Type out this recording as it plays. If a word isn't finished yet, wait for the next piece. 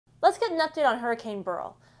Let's get an update on Hurricane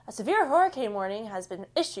Beryl. A severe hurricane warning has been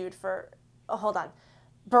issued for... Oh, hold on.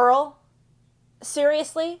 Beryl?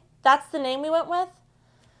 Seriously? That's the name we went with?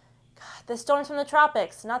 God, the storm's from the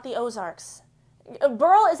tropics, not the Ozarks.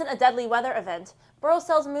 Beryl isn't a deadly weather event. Beryl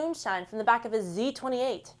sells moonshine from the back of his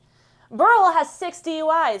Z28. Beryl has 6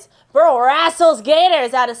 DUIs. Beryl wrestles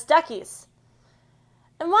gators out of Stuckies.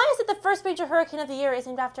 And why is it the first major hurricane of the year is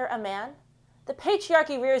named after a man? The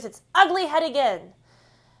patriarchy rears its ugly head again.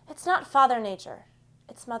 It's not Father Nature.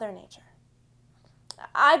 It's Mother Nature.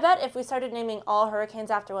 I bet if we started naming all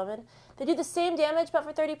hurricanes after women, they do the same damage but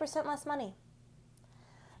for 30% less money.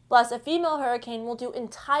 Plus, a female hurricane will do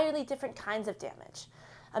entirely different kinds of damage.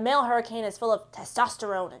 A male hurricane is full of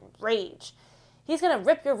testosterone and rage. He's going to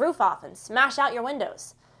rip your roof off and smash out your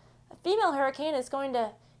windows. A female hurricane is going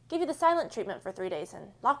to give you the silent treatment for 3 days and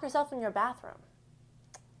lock yourself in your bathroom.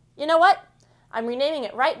 You know what? I'm renaming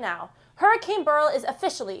it right now. Hurricane Beryl is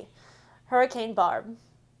officially Hurricane Barb.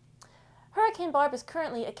 Hurricane Barb is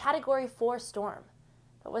currently a Category 4 storm,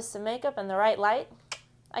 but with some makeup and the right light,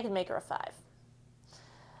 I can make her a 5.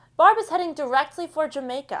 Barb is heading directly for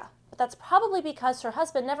Jamaica, but that's probably because her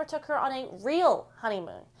husband never took her on a real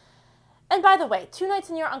honeymoon. And by the way, 2 nights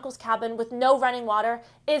in your uncle's cabin with no running water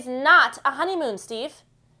is not a honeymoon, Steve.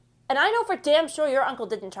 And I know for damn sure your uncle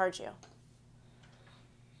didn't charge you.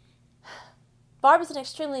 Barb is an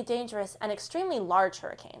extremely dangerous and extremely large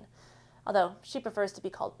hurricane, although she prefers to be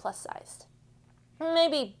called plus-sized.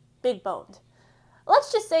 Maybe big-boned.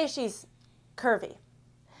 Let's just say she's curvy.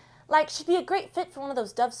 Like, she'd be a great fit for one of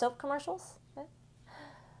those Dove soap commercials.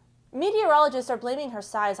 Meteorologists are blaming her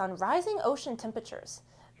size on rising ocean temperatures,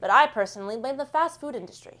 but I personally blame the fast food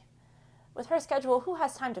industry. With her schedule, who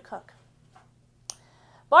has time to cook?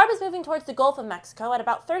 Barb is moving towards the Gulf of Mexico at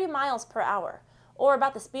about 30 miles per hour, or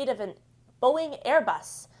about the speed of an Boeing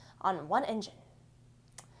Airbus on one engine.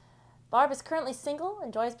 Barb is currently single,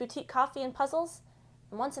 enjoys boutique coffee and puzzles,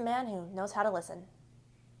 and wants a man who knows how to listen.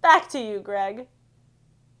 Back to you, Greg.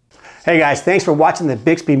 Hey guys, thanks for watching the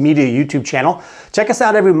Bixbie Media YouTube channel. Check us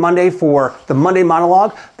out every Monday for the Monday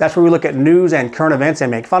Monologue. That's where we look at news and current events and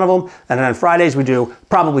make fun of them. And then on Fridays we do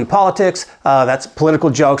Probably Politics. That's political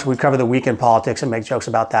jokes. We cover the week in politics and make jokes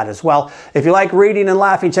about that as well. If you like reading and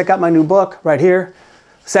laughing, check out my new book right here,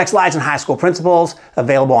 Sex, Lies, and High School Principles,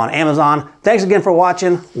 available on Amazon. Thanks again for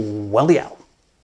watching. Welly out.